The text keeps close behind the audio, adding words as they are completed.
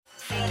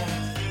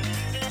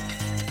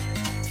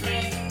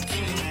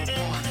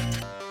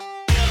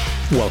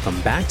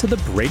Welcome back to The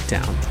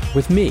Breakdown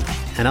with me,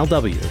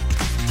 NLW.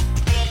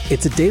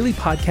 It's a daily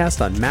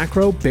podcast on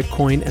macro,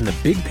 Bitcoin, and the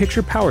big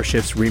picture power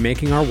shifts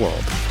remaking our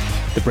world.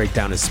 The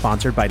Breakdown is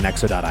sponsored by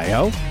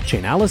Nexo.io,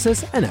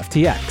 Chainalysis, and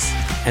FTX,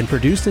 and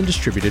produced and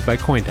distributed by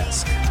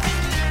CoinDesk.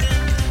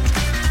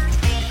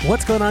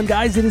 What's going on,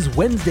 guys? It is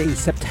Wednesday,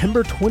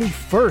 September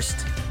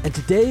 21st, and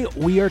today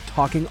we are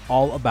talking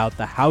all about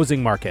the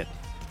housing market.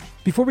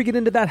 Before we get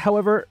into that,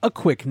 however, a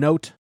quick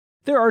note.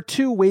 There are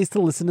two ways to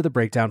listen to the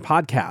Breakdown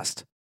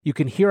podcast. You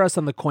can hear us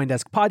on the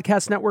CoinDesk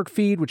Podcast Network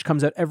feed, which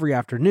comes out every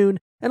afternoon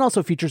and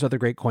also features other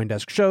great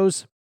CoinDesk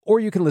shows, or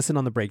you can listen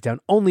on the Breakdown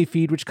Only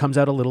feed, which comes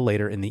out a little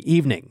later in the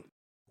evening.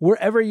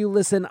 Wherever you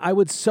listen, I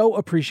would so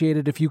appreciate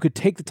it if you could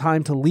take the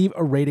time to leave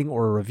a rating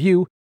or a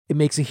review. It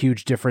makes a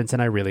huge difference,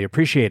 and I really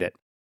appreciate it.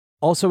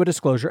 Also, a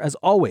disclosure, as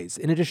always,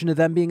 in addition to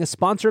them being a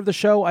sponsor of the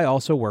show, I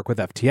also work with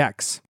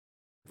FTX.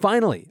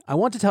 Finally, I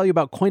want to tell you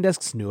about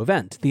CoinDesk's new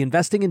event, the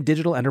Investing in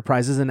Digital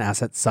Enterprises and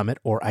Assets Summit,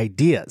 or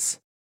IDEAS.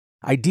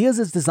 IDEAS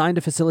is designed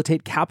to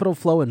facilitate capital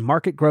flow and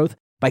market growth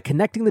by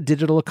connecting the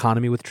digital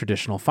economy with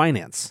traditional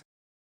finance.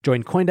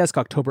 Join CoinDesk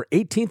October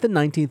 18th and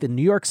 19th in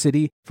New York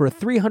City for a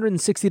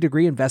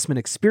 360-degree investment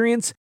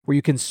experience where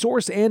you can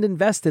source and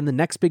invest in the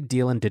next big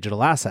deal in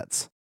digital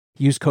assets.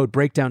 Use code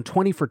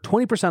BREAKDOWN20 for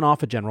 20%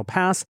 off a general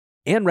pass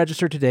and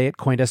register today at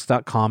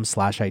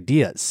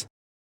coindesk.com/ideas.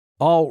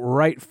 All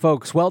right,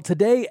 folks. Well,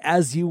 today,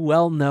 as you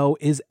well know,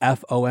 is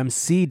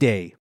FOMC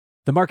Day.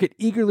 The market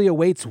eagerly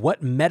awaits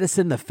what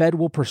medicine the Fed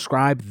will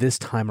prescribe this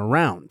time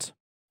around.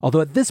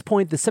 Although at this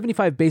point, the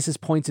 75 basis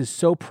points is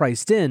so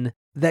priced in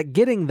that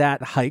getting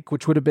that hike,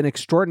 which would have been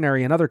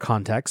extraordinary in other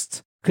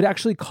contexts, could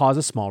actually cause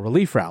a small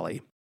relief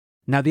rally.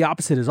 Now, the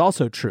opposite is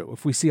also true.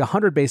 If we see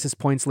 100 basis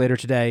points later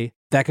today,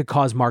 that could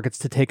cause markets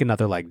to take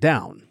another leg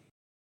down.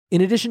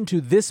 In addition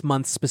to this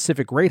month's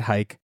specific rate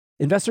hike,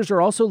 investors are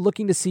also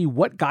looking to see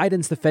what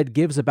guidance the Fed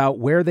gives about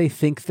where they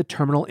think the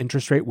terminal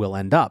interest rate will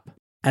end up,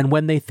 and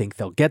when they think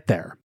they'll get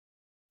there.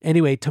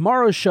 Anyway,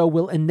 tomorrow's show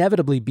will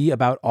inevitably be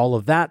about all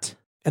of that,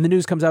 and the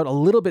news comes out a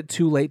little bit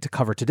too late to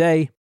cover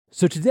today.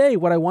 So today,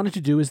 what I wanted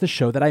to do is the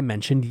show that I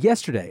mentioned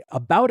yesterday,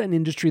 about an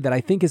industry that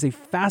I think is a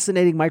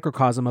fascinating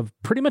microcosm of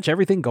pretty much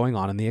everything going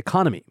on in the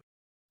economy.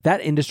 That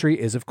industry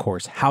is, of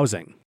course,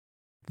 housing.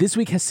 This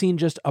week has seen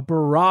just a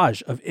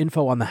barrage of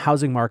info on the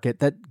housing market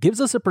that gives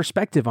us a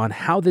perspective on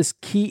how this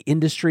key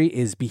industry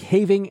is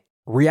behaving,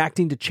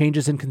 reacting to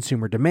changes in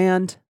consumer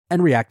demand,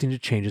 and reacting to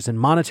changes in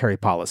monetary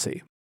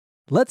policy.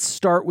 Let's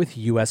start with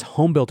U.S.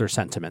 homebuilder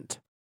sentiment.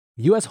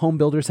 U.S.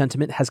 homebuilder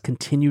sentiment has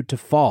continued to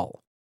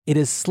fall. It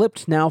has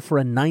slipped now for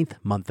a 9th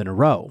month in a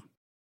row.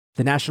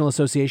 The National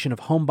Association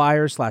of Home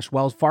Buyers /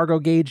 Wells Fargo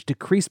gauge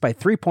decreased by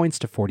 3 points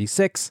to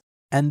 46,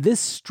 and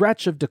this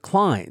stretch of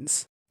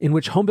declines, in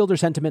which homebuilder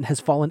sentiment has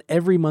fallen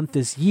every month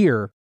this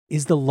year,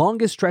 is the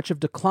longest stretch of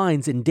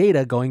declines in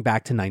data going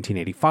back to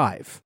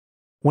 1985.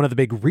 One of the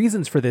big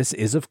reasons for this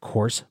is, of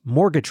course,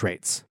 mortgage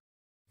rates.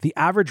 The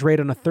average rate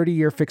on a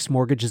 30-year fixed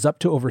mortgage is up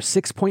to over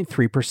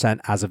 6.3%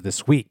 as of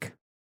this week.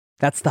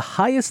 That's the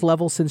highest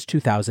level since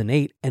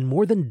 2008 and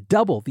more than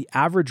double the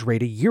average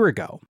rate a year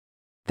ago.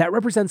 That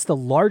represents the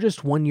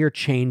largest one-year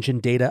change in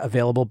data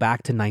available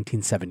back to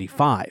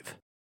 1975.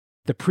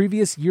 The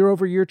previous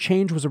year-over-year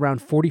change was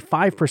around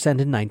 45%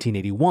 in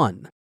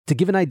 1981, to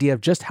give an idea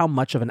of just how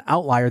much of an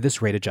outlier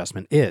this rate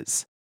adjustment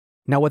is.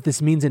 Now, what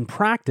this means in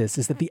practice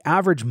is that the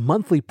average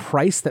monthly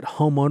price that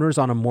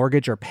homeowners on a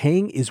mortgage are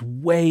paying is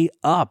way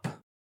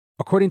up.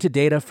 According to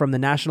data from the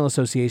National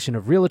Association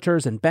of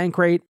Realtors and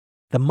Bankrate,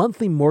 the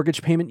monthly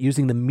mortgage payment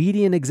using the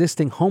median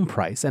existing home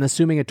price and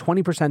assuming a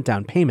 20%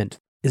 down payment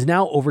is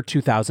now over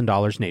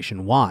 $2,000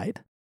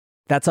 nationwide.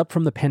 That's up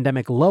from the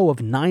pandemic low of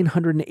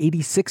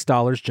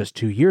 $986 just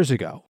 2 years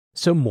ago,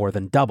 so more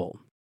than double.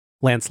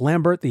 Lance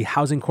Lambert, the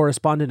housing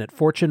correspondent at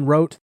Fortune,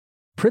 wrote,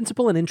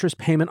 "Principal and interest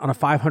payment on a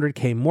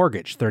 $500K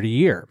mortgage,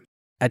 30-year.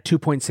 At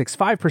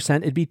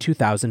 2.65%, it'd be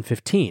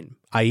 $2,015,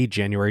 i.e.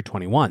 January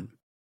 21.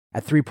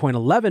 At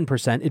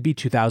 3.11%, it'd be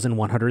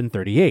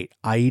 $2,138,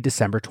 i.e.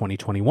 December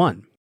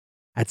 2021.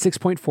 At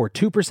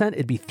 6.42%,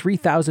 it'd be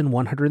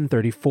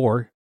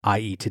 $3,134,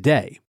 i.e.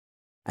 today.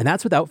 And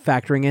that's without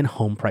factoring in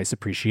home price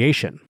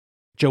appreciation."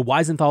 Joe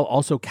Weisenthal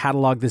also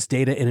cataloged this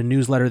data in a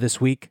newsletter this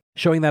week,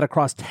 showing that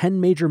across 10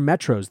 major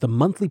metros, the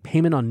monthly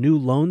payment on new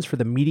loans for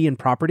the median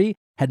property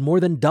had more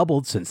than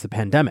doubled since the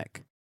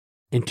pandemic.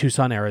 In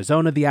Tucson,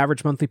 Arizona, the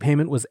average monthly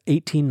payment was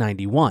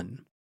 $1,891.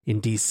 In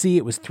D.C.,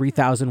 it was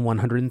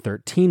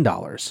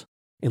 $3,113.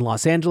 In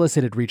Los Angeles,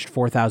 it had reached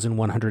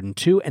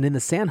 $4,102, and in the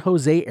San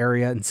Jose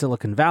area in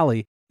Silicon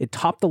Valley, it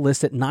topped the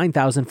list at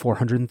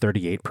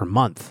 $9,438 per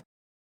month.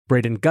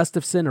 Braden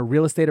Gustafson, a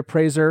real estate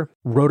appraiser,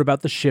 wrote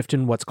about the shift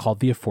in what's called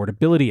the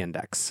Affordability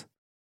Index.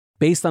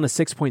 Based on a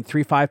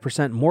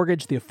 6.35%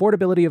 mortgage, the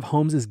affordability of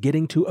homes is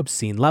getting to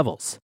obscene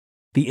levels.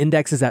 The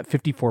index is at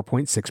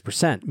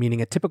 54.6%,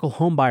 meaning a typical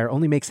home buyer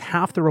only makes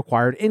half the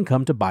required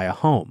income to buy a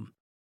home.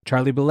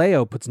 Charlie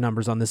Beleaguered puts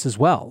numbers on this as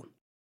well.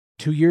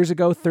 2 years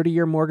ago,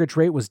 30-year mortgage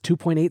rate was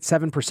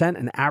 2.87%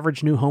 and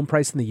average new home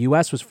price in the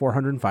U.S. was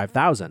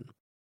 $405,000.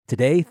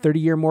 Today,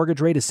 30-year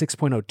mortgage rate is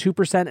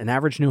 6.02% and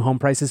average new home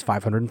price is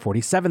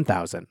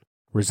 $547,000.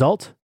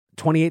 Result?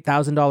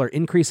 $28,000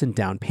 increase in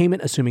down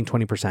payment assuming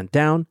 20%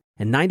 down,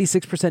 and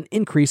 96%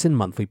 increase in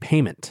monthly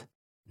payment.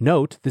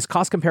 Note, this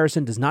cost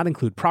comparison does not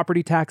include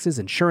property taxes,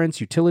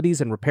 insurance, utilities,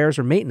 and repairs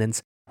or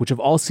maintenance, which have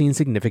all seen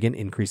significant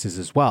increases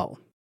as well.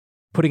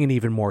 Putting an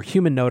even more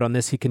human note on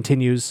this, he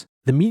continues,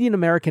 the median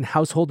American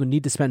household would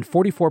need to spend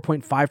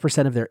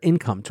 44.5% of their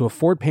income to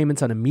afford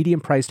payments on a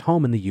medium-priced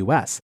home in the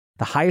U.S.,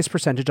 the highest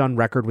percentage on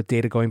record with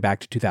data going back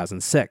to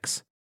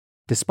 2006.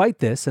 Despite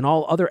this and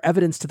all other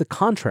evidence to the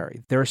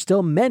contrary, there are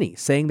still many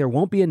saying there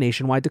won't be a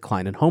nationwide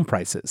decline in home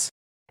prices.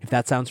 If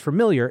that sounds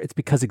familiar, it's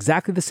because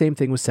exactly the same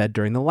thing was said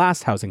during the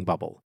last housing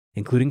bubble,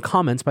 including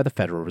comments by the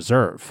Federal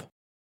Reserve.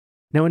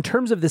 Now, in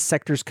terms of this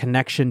sector's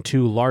connection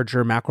to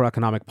larger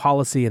macroeconomic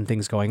policy and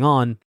things going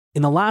on,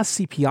 in the last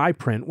CPI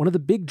print, one of the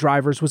big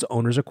drivers was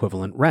owner's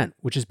equivalent rent,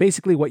 which is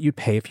basically what you'd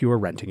pay if you were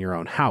renting your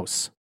own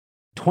house.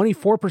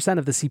 24%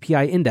 of the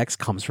CPI index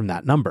comes from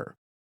that number.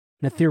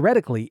 Now,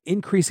 theoretically,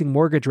 increasing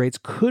mortgage rates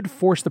could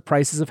force the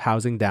prices of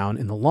housing down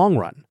in the long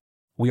run.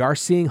 We are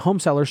seeing home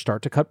sellers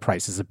start to cut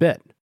prices a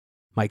bit.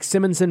 Mike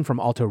Simonson from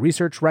Alto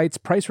Research writes,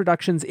 price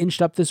reductions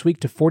inched up this week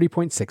to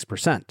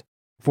 40.6%.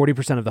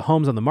 40% of the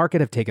homes on the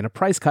market have taken a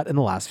price cut in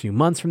the last few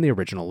months from the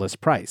original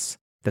list price.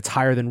 That's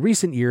higher than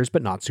recent years,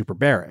 but not super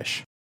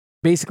bearish.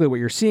 Basically, what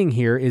you're seeing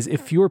here is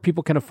if fewer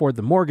people can afford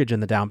the mortgage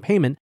and the down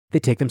payment, they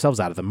take themselves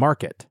out of the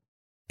market.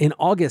 In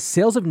August,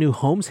 sales of new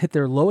homes hit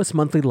their lowest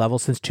monthly level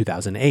since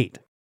 2008.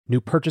 New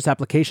purchase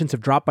applications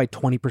have dropped by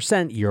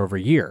 20% year over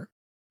year.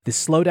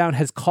 This slowdown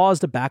has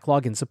caused a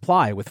backlog in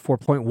supply, with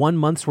 4.1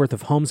 months worth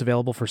of homes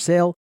available for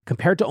sale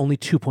compared to only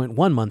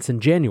 2.1 months in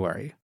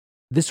January.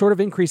 This sort of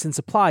increase in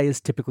supply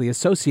is typically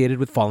associated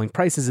with falling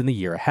prices in the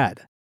year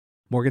ahead.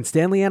 Morgan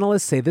Stanley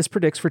analysts say this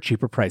predicts for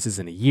cheaper prices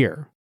in a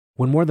year.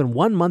 When more than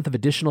 1 month of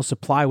additional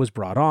supply was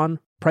brought on,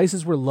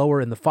 prices were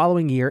lower in the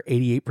following year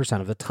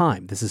 88% of the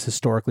time. This is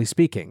historically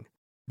speaking.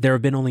 There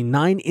have been only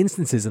 9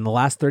 instances in the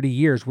last 30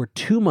 years where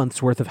 2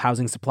 months' worth of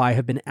housing supply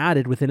have been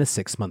added within a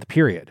 6-month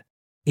period.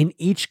 In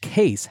each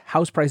case,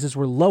 house prices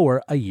were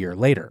lower a year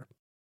later.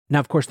 Now,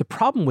 of course, the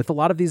problem with a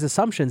lot of these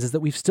assumptions is that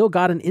we've still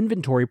got an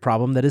inventory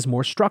problem that is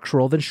more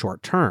structural than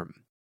short-term.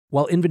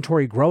 While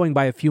inventory growing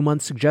by a few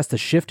months suggests a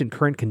shift in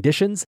current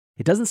conditions,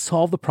 it doesn't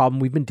solve the problem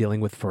we've been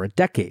dealing with for a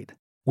decade,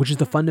 which is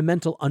the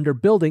fundamental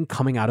underbuilding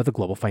coming out of the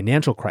global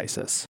financial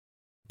crisis.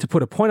 To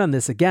put a point on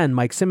this again,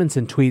 Mike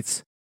Simonson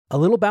tweets, a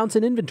little bounce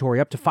in inventory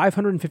up to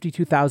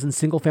 552,000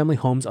 single-family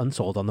homes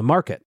unsold on the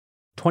market.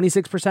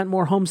 26%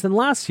 more homes than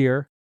last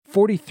year,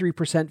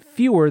 43%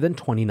 fewer than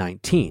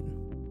 2019.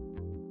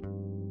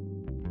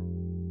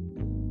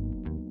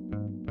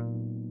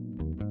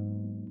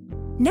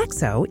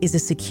 Nexo is a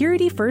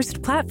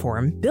security-first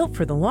platform built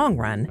for the long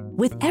run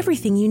with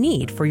everything you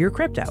need for your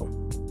crypto.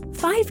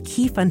 5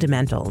 key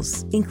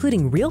fundamentals,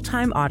 including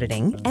real-time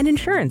auditing and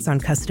insurance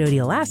on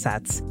custodial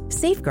assets,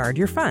 safeguard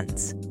your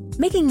funds,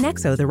 making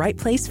Nexo the right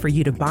place for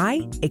you to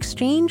buy,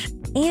 exchange,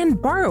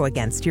 and borrow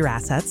against your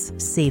assets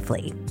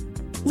safely.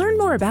 Learn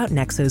more about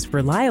Nexo's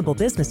reliable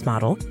business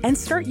model and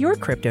start your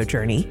crypto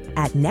journey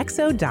at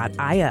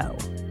nexo.io.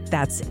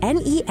 That's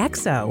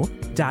nexo.io.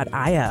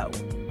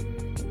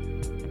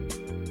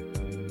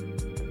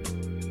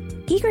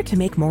 Eager to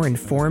make more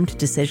informed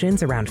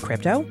decisions around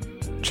crypto?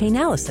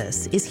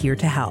 Chainalysis is here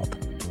to help.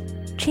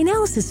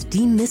 Chainalysis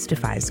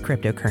demystifies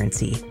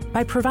cryptocurrency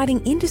by providing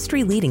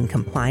industry-leading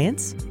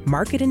compliance,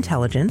 market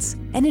intelligence,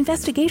 and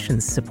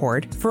investigations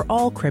support for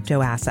all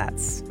crypto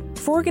assets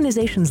for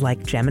organizations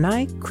like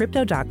Gemini,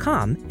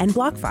 Crypto.com, and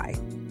BlockFi.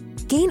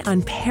 Gain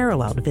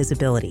unparalleled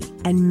visibility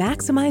and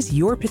maximize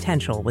your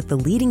potential with the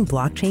leading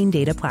blockchain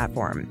data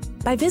platform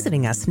by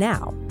visiting us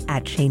now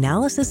at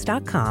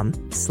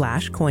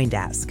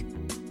chainalysis.com/Coindesk.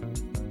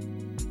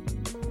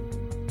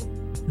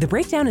 The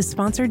breakdown is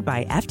sponsored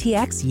by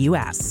FTX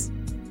US.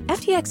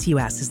 FTX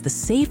US is the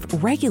safe,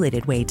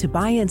 regulated way to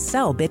buy and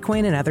sell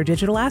Bitcoin and other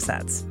digital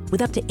assets,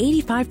 with up to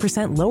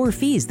 85% lower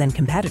fees than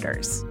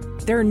competitors.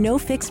 There are no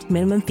fixed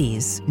minimum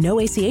fees, no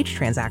ACH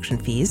transaction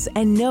fees,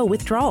 and no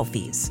withdrawal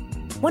fees.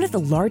 One of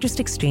the largest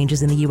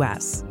exchanges in the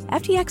US,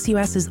 FTX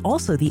US is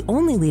also the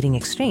only leading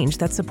exchange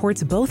that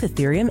supports both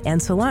Ethereum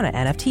and Solana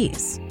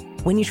NFTs.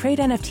 When you trade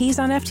NFTs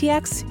on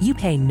FTX, you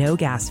pay no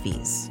gas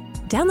fees.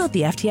 Download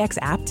the FTX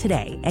app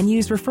today and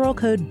use referral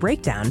code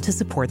BREAKDOWN to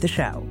support the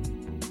show.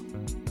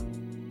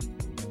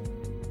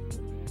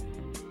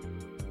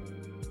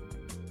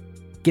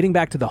 Getting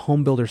back to the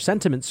home builder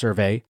sentiment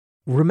survey,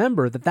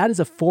 remember that that is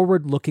a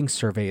forward-looking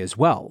survey as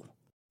well.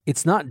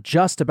 It's not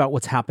just about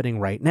what's happening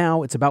right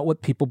now, it's about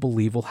what people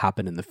believe will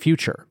happen in the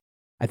future.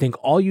 I think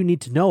all you need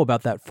to know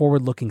about that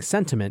forward-looking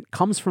sentiment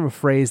comes from a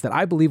phrase that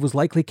I believe was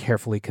likely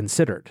carefully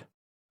considered.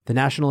 The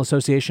National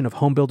Association of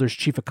Home Builders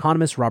chief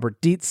economist Robert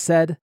Dietz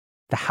said,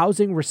 "The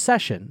housing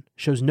recession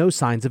shows no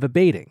signs of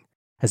abating,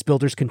 as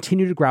builders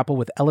continue to grapple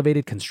with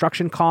elevated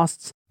construction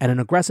costs and an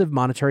aggressive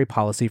monetary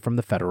policy from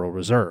the Federal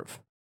Reserve."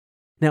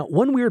 Now,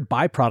 one weird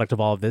byproduct of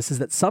all of this is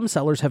that some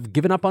sellers have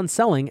given up on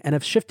selling and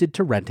have shifted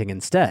to renting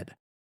instead.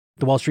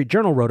 The Wall Street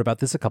Journal wrote about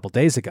this a couple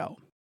days ago.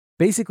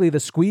 Basically, the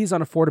squeeze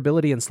on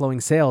affordability and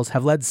slowing sales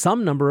have led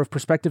some number of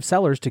prospective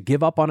sellers to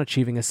give up on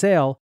achieving a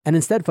sale and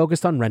instead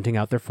focused on renting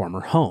out their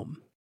former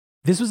home.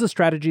 This was a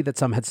strategy that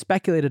some had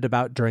speculated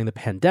about during the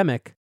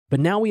pandemic, but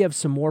now we have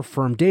some more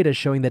firm data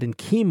showing that in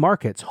key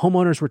markets,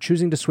 homeowners were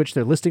choosing to switch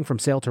their listing from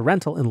sale to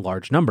rental in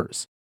large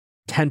numbers.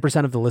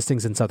 10% of the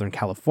listings in Southern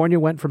California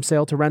went from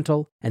sale to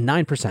rental, and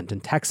 9% in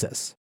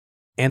Texas.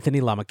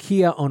 Anthony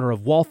Lamacchia, owner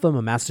of Waltham,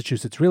 a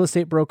Massachusetts real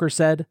estate broker,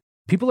 said,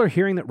 "People are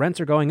hearing that rents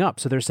are going up,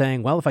 so they're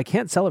saying, well, if I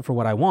can't sell it for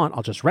what I want,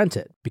 I'll just rent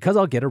it, because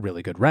I'll get a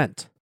really good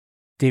rent."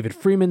 David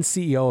Freeman,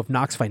 CEO of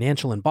Knox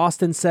Financial in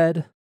Boston,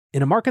 said,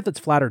 "In a market that's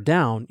flattered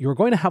down, you're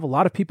going to have a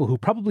lot of people who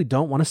probably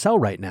don't want to sell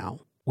right now.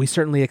 We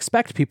certainly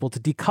expect people to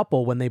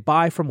decouple when they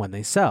buy from when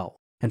they sell,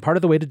 and part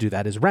of the way to do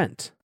that is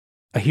rent."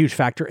 A huge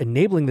factor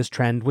enabling this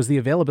trend was the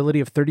availability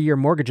of 30-year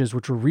mortgages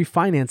which were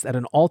refinanced at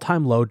an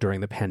all-time low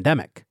during the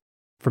pandemic.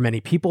 For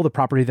many people, the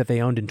property that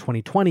they owned in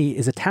 2020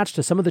 is attached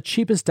to some of the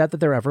cheapest debt that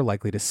they're ever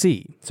likely to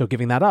see, so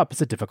giving that up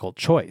is a difficult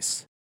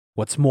choice.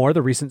 What's more,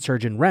 the recent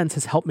surge in rents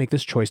has helped make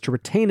this choice to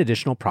retain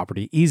additional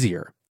property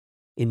easier.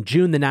 In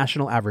June, the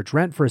national average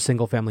rent for a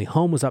single-family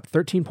home was up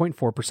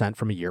 13.4%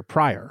 from a year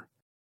prior.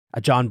 A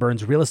John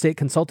Burns real estate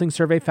consulting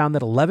survey found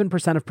that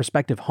 11% of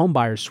prospective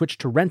homebuyers switched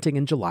to renting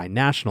in July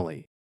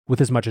nationally, with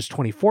as much as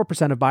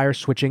 24% of buyers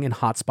switching in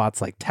hotspots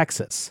like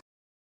Texas.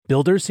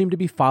 Builders seem to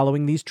be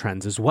following these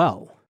trends as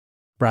well.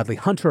 Bradley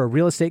Hunter, a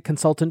real estate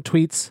consultant,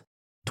 tweets,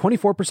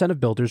 24% of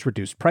builders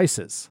reduced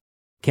prices.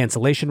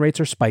 Cancellation rates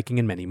are spiking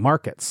in many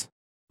markets.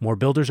 More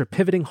builders are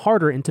pivoting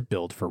harder into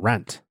build for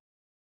rent.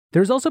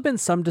 There's also been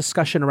some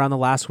discussion around the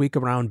last week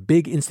around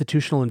big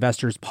institutional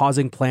investors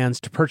pausing plans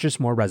to purchase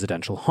more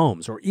residential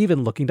homes, or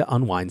even looking to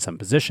unwind some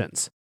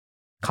positions.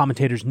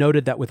 Commentators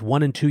noted that with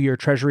 1- and 2-year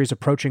treasuries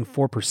approaching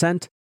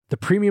 4%, the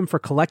premium for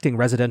collecting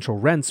residential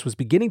rents was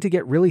beginning to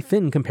get really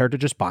thin compared to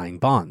just buying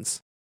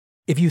bonds.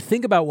 If you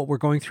think about what we're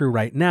going through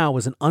right now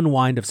as an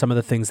unwind of some of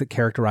the things that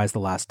characterized the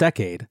last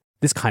decade,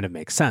 this kind of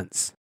makes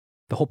sense.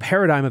 The whole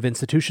paradigm of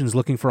institutions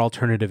looking for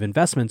alternative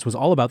investments was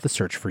all about the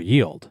search for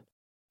yield.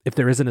 If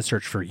there isn't a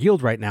search for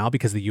yield right now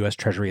because the US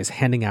Treasury is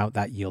handing out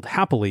that yield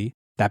happily,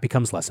 that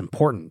becomes less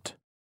important.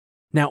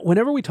 Now,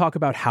 whenever we talk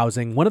about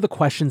housing, one of the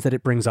questions that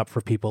it brings up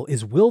for people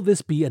is, will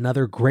this be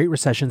another Great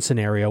Recession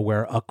scenario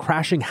where a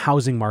crashing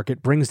housing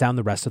market brings down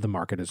the rest of the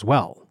market as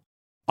well?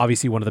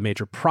 Obviously, one of the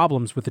major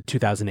problems with the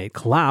 2008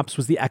 collapse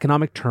was the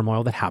economic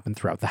turmoil that happened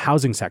throughout the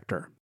housing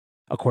sector.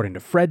 According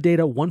to Fred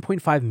data,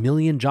 1.5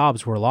 million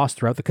jobs were lost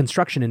throughout the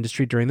construction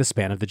industry during the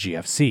span of the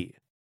GFC.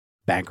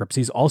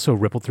 Bankruptcies also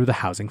rippled through the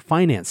housing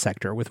finance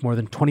sector, with more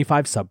than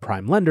 25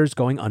 subprime lenders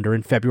going under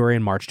in February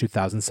and March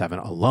 2007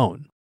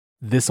 alone.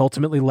 This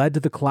ultimately led to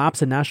the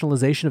collapse and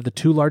nationalization of the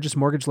two largest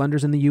mortgage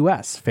lenders in the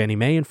US, Fannie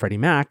Mae and Freddie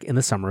Mac, in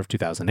the summer of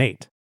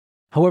 2008.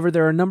 However,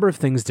 there are a number of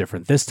things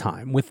different this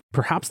time, with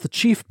perhaps the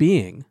chief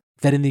being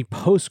that in the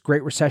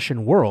post-Great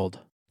Recession world,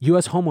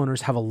 US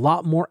homeowners have a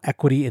lot more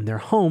equity in their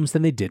homes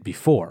than they did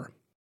before.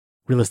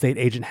 Real estate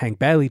agent Hank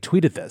Bailey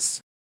tweeted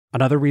this.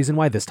 Another reason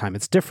why this time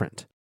it's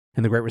different.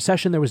 In the Great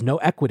Recession, there was no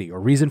equity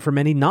or reason for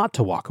many not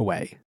to walk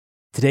away.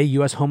 Today,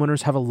 US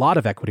homeowners have a lot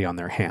of equity on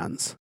their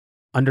hands.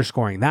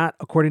 Underscoring that,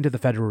 according to the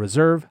Federal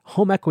Reserve,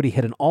 home equity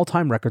hit an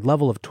all-time record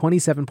level of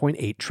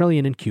 $27.8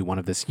 trillion in Q1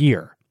 of this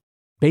year.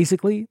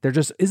 Basically, there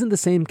just isn't the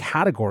same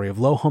category of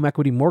low home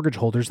equity mortgage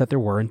holders that there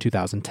were in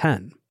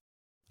 2010.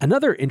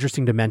 Another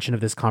interesting dimension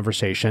of this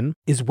conversation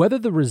is whether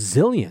the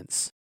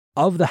resilience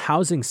of the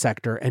housing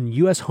sector and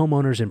US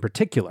homeowners in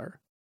particular,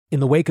 in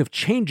the wake of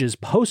changes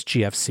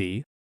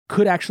post-GFC,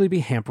 could actually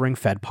be hampering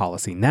Fed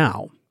policy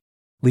now.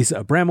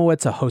 Lisa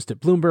Abramowitz, a host at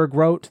Bloomberg,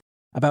 wrote,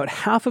 "About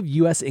half of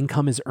US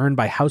income is earned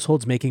by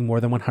households making more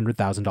than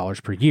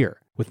 $100,000 per year,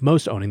 with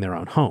most owning their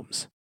own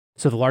homes.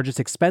 So the largest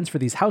expense for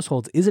these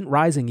households isn't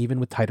rising even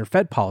with tighter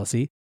Fed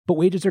policy, but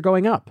wages are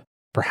going up,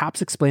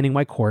 perhaps explaining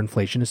why core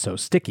inflation is so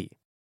sticky.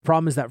 The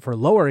problem is that for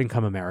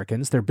lower-income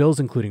Americans, their bills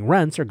including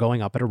rents are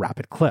going up at a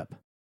rapid clip.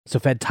 So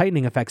Fed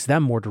tightening affects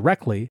them more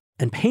directly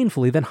and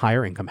painfully than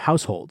higher-income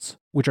households,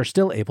 which are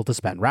still able to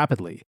spend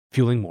rapidly,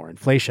 fueling more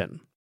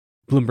inflation."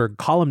 Bloomberg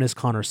columnist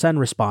Connor Sen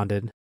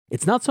responded,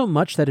 "It's not so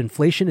much that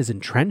inflation is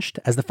entrenched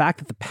as the fact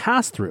that the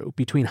pass-through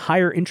between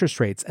higher interest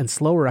rates and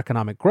slower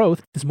economic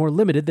growth is more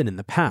limited than in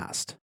the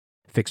past.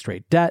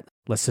 Fixed-rate debt,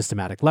 less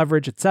systematic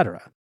leverage,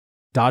 etc.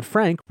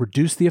 Dodd-Frank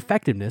reduced the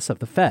effectiveness of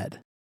the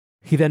Fed."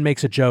 He then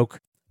makes a joke,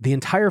 "The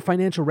entire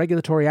financial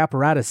regulatory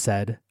apparatus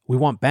said, we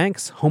want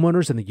banks,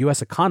 homeowners, and the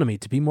U.S. economy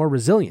to be more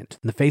resilient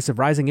in the face of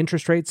rising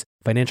interest rates,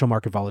 financial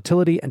market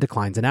volatility, and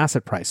declines in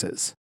asset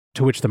prices."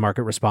 To which the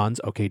market responds,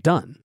 "Okay,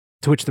 done."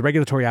 To which the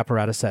regulatory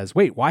apparatus says,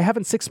 "Wait, why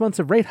haven't 6 months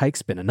of rate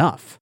hikes been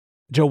enough?"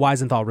 Joe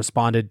Weisenthal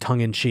responded,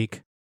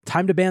 tongue-in-cheek,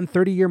 "Time to ban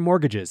 30-year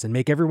mortgages and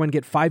make everyone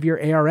get 5-year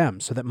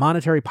ARM so that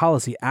monetary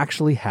policy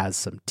actually has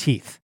some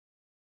teeth."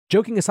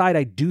 Joking aside,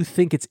 I do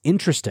think it's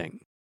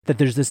interesting that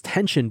there's this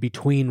tension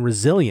between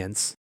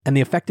resilience and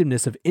the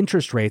effectiveness of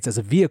interest rates as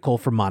a vehicle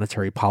for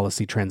monetary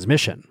policy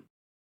transmission.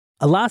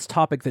 A last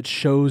topic that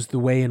shows the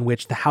way in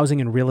which the housing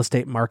and real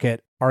estate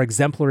market are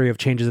exemplary of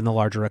changes in the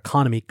larger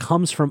economy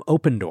comes from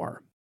Opendoor.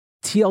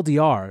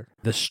 TLDR,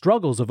 the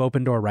struggles of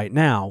Opendoor right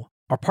now,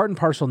 are part and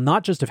parcel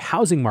not just of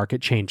housing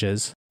market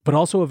changes, but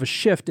also of a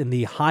shift in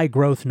the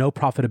high-growth,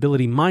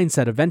 no-profitability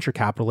mindset of venture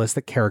capitalists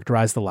that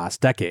characterized the last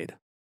decade.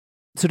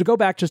 So to go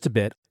back just a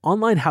bit,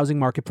 online housing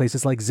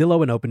marketplaces like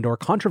Zillow and Opendoor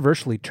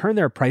controversially turned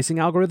their pricing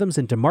algorithms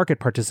into market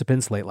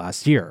participants late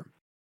last year.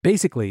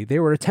 Basically, they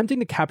were attempting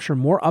to capture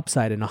more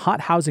upside in a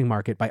hot housing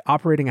market by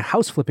operating a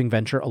house flipping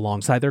venture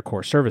alongside their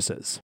core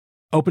services.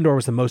 Opendoor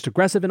was the most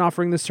aggressive in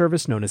offering this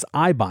service known as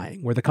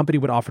iBuying, where the company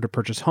would offer to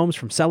purchase homes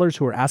from sellers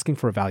who were asking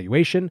for a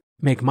valuation,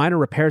 make minor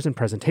repairs and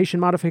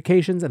presentation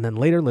modifications, and then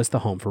later list the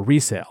home for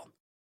resale.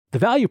 The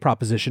value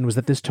proposition was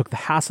that this took the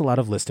hassle out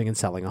of listing and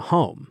selling a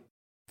home.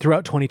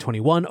 Throughout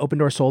 2021,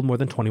 Opendoor sold more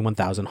than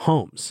 21,000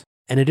 homes,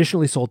 and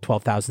additionally sold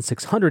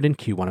 12,600 in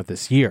Q1 of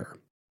this year.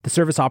 The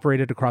service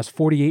operated across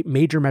 48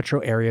 major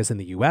metro areas in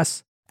the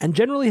US, and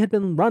generally had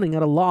been running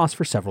at a loss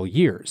for several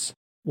years.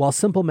 While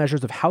simple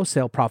measures of house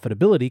sale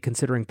profitability,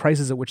 considering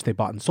prices at which they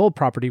bought and sold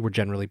property, were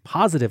generally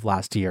positive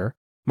last year,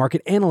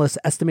 market analysts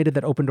estimated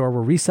that Opendoor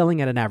were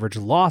reselling at an average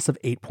loss of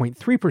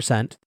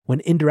 8.3% when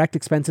indirect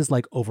expenses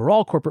like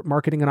overall corporate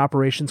marketing and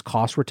operations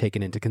costs were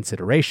taken into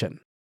consideration.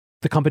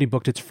 The company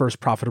booked its first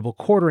profitable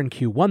quarter in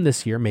Q1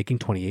 this year, making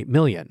 $28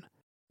 million.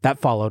 That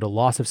followed a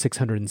loss of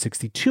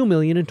 $662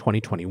 million in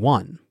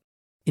 2021.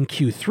 In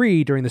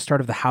Q3, during the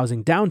start of the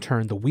housing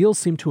downturn, the wheels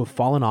seem to have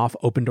fallen off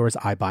Opendoor's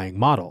iBuying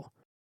model.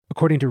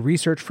 According to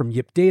research from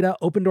Yip Data,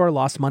 Opendoor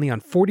lost money on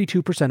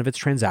 42% of its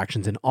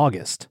transactions in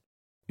August.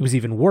 It was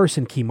even worse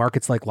in key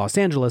markets like Los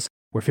Angeles,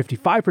 where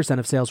 55%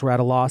 of sales were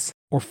at a loss,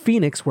 or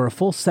Phoenix, where a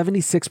full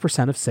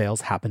 76% of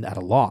sales happened at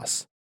a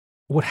loss.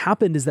 What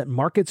happened is that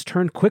markets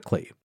turned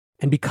quickly,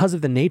 and because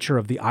of the nature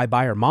of the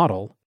iBuyer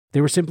model, they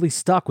were simply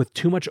stuck with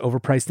too much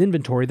overpriced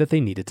inventory that they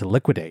needed to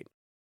liquidate.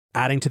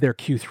 Adding to their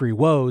Q3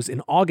 woes,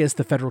 in August,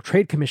 the Federal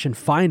Trade Commission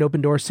fined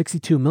Opendoor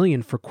 $62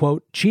 million for,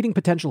 quote, cheating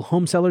potential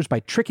home sellers by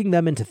tricking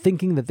them into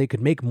thinking that they could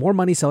make more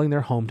money selling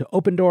their home to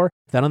Opendoor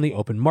than on the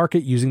open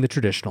market using the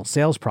traditional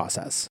sales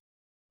process.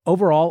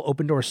 Overall,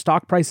 Opendoor's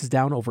stock price is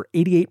down over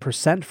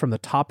 88% from the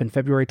top in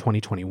February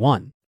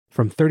 2021,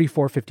 from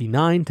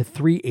 $34.59 to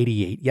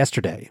 $3.88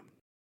 yesterday.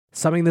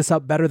 Summing this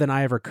up better than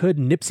I ever could,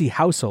 Nipsey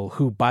Hussle,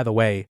 who, by the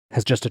way,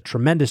 has just a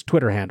tremendous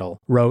Twitter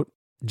handle, wrote,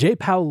 Jay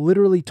Powell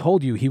literally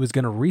told you he was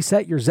going to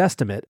reset your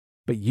Zestimate,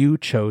 but you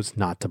chose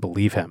not to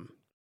believe him.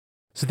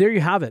 So there you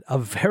have it, a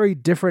very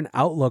different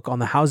outlook on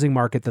the housing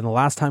market than the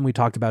last time we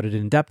talked about it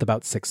in depth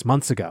about 6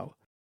 months ago.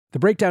 The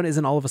breakdown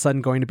isn't all of a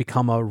sudden going to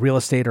become a real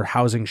estate or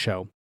housing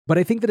show, but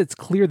I think that it's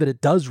clear that it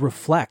does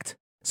reflect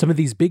some of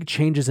these big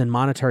changes in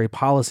monetary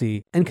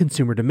policy and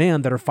consumer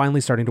demand that are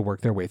finally starting to work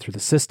their way through the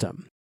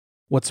system.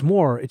 What's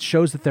more, it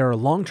shows that there are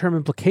long-term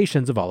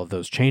implications of all of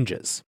those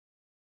changes.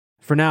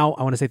 For now,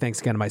 I want to say thanks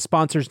again to my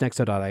sponsors,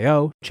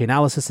 Nexo.io,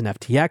 Chainalysis, and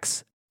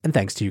FTX, and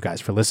thanks to you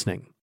guys for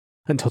listening.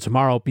 Until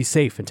tomorrow, be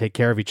safe and take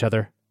care of each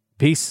other.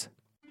 Peace.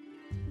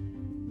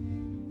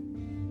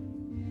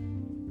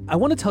 I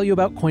want to tell you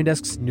about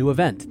CoinDesk's new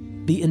event,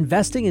 the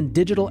Investing in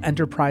Digital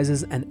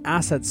Enterprises and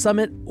Assets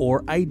Summit,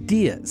 or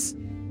IDEAS.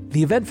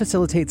 The event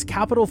facilitates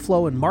capital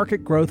flow and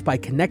market growth by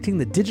connecting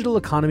the digital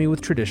economy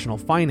with traditional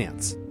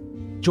finance.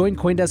 Join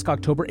CoinDesk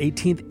October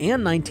 18th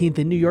and 19th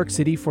in New York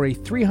City for a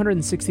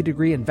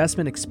 360-degree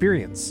investment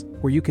experience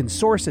where you can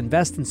source,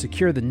 invest, and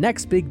secure the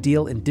next big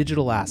deal in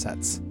digital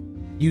assets.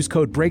 Use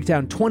code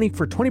BREAKDOWN20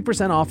 for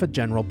 20% off a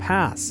general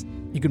pass.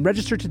 You can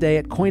register today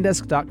at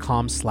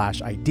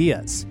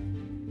CoinDesk.com/ideas.